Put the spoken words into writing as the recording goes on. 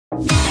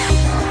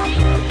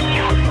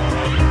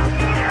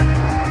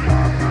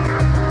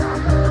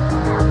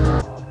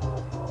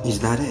Is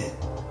that it?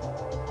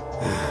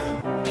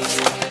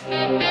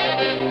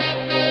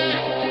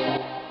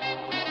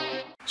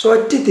 So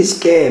I did this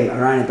game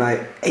around about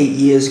 8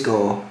 years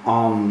ago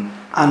on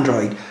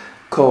Android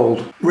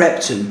called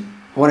Repton.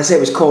 When I say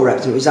it was called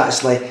Repton, it was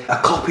actually a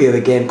copy of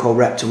a game called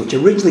Repton, which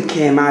originally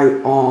came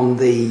out on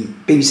the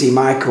BBC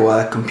Micro,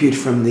 a computer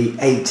from the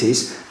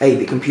 80s,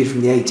 8-bit computer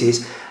from the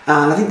 80s.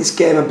 And I think this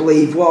game, I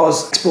believe,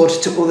 was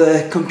exported to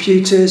other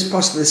computers,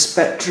 possibly the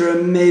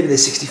Spectrum, maybe the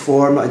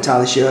 64, I'm not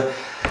entirely sure.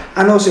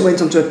 And also it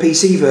went onto a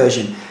PC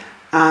version.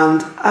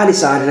 And I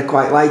decided I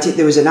quite liked it.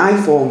 There was an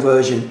iPhone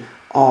version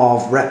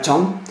of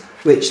Repton,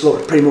 which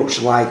looked pretty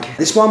much like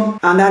this one.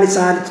 And I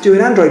decided to do an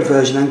Android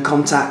version and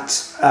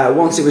contact,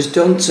 once it was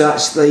done, to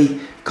actually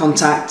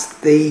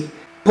contact the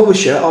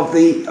publisher of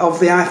the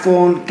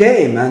iPhone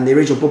game, and the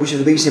original publisher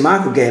of the BBC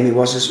Micro game it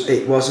was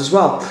as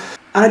well.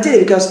 And I did it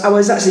because I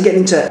was actually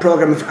getting into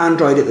programming for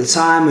Android at the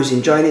time, I was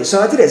enjoying it,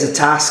 so I did it as a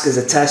task, as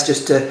a test,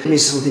 just to give me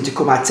something to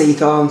cut my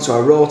teeth on, so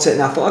I wrote it,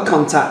 and I thought I'd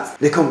contact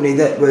the company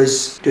that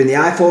was doing the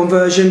iPhone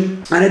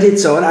version, and I did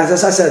so. And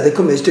as I said, the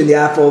company that's doing the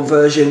iPhone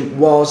version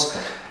was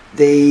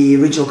the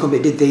original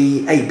company that did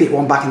the 8-bit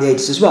one back in the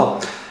 80s as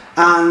well.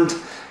 And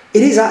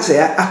it is actually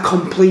a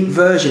complete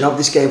version of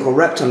this game called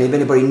Repton, if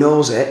anybody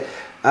knows it,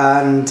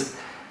 and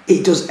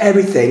it does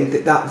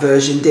everything that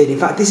version did. In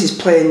fact, this is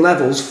playing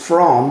levels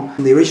from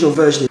the original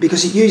version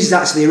because it uses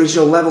actually the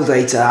original level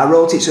data. I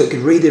wrote it so it could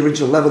read the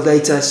original level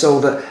data,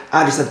 so that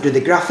I just had to do the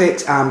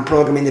graphics and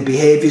programming the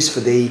behaviours for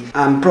the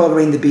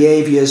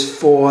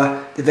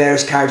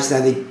various characters,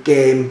 how the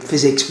game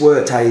physics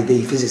worked, how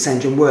the physics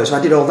engine worked. So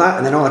I did all that,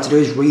 and then all I had to do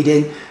is read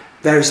in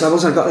various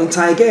levels, and I got the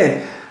entire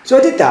game. So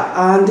I did that,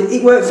 and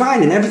it worked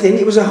fine and everything.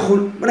 It was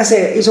when I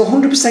say it's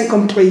 100%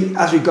 complete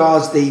as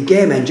regards the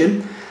game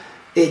engine.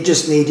 It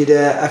just needed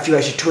a few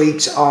extra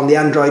tweaks on the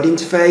Android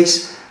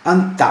interface,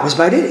 and that was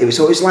about it.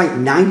 So it was like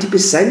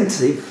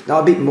 90%, if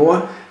not a bit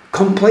more,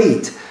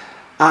 complete.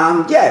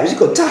 And yeah, it was a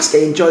good task. I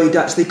enjoyed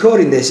actually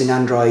coding this in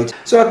Android.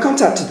 So I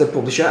contacted the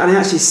publisher, and I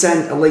actually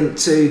sent a link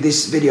to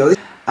this video.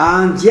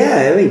 And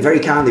yeah, I mean, very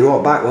kindly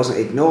wrote back, wasn't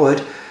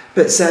ignored,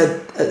 but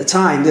said at the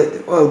time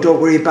that, oh, don't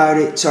worry about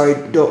it, sorry,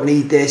 don't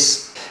need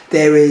this.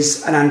 There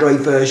is an Android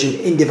version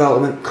in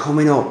development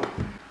coming up.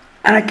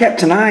 And I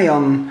kept an eye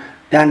on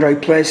the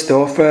Android Play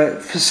Store for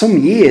some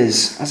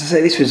years. As I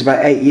say, this was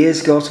about 8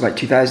 years ago, so about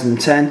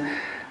 2010,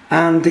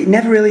 and it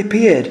never really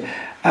appeared.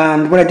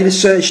 And when I did a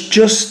search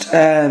just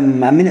a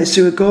minute or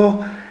two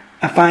ago,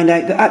 I find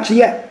out that actually,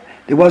 yeah,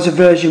 there was a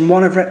version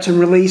 1 of Repton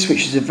released,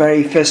 which is the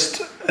very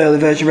first early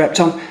version of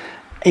Repton,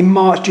 in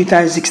March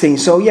 2016.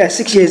 So yeah,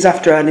 6 years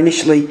after I'd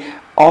initially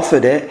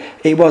offered it,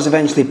 it was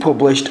eventually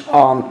published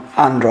on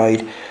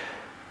Android.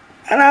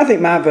 And I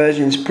think my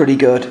version is pretty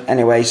good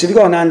anyway. So if you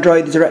go on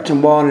Android, there's a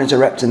Repton 1 and there's a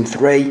Repton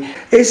 3.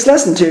 It's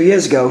less than 2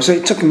 years ago, so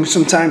it took them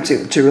some time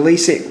to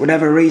release it, for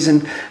whatever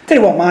reason.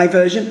 Didn't want my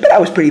version, but I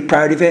was pretty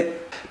proud of it.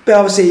 But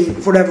obviously,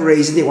 for whatever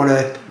reason, didn't want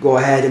to go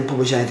ahead and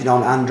publish anything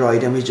on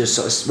Android, and we just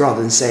sort of,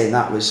 rather than saying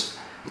that, I was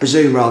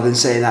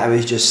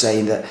just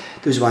saying that there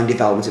was one in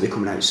development to be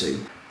coming out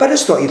soon. But I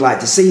just thought you'd like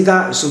to see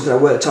that. It was something I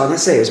worked on,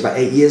 let's say it was about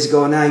 8 years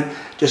ago now,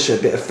 just for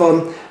a bit of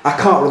fun. I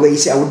can't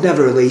release it, I would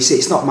never release it,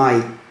 it's not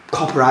my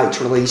copyright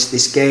to release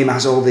this game. It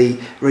has all the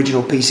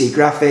original PC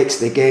graphics,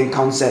 the game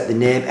concept, the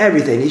name,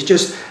 everything. It's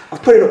just,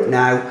 I've put it up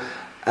now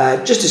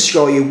just to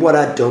show you what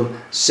I'd done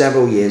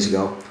several years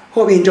ago.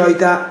 Hope you enjoyed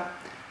that.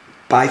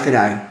 Bye for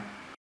now.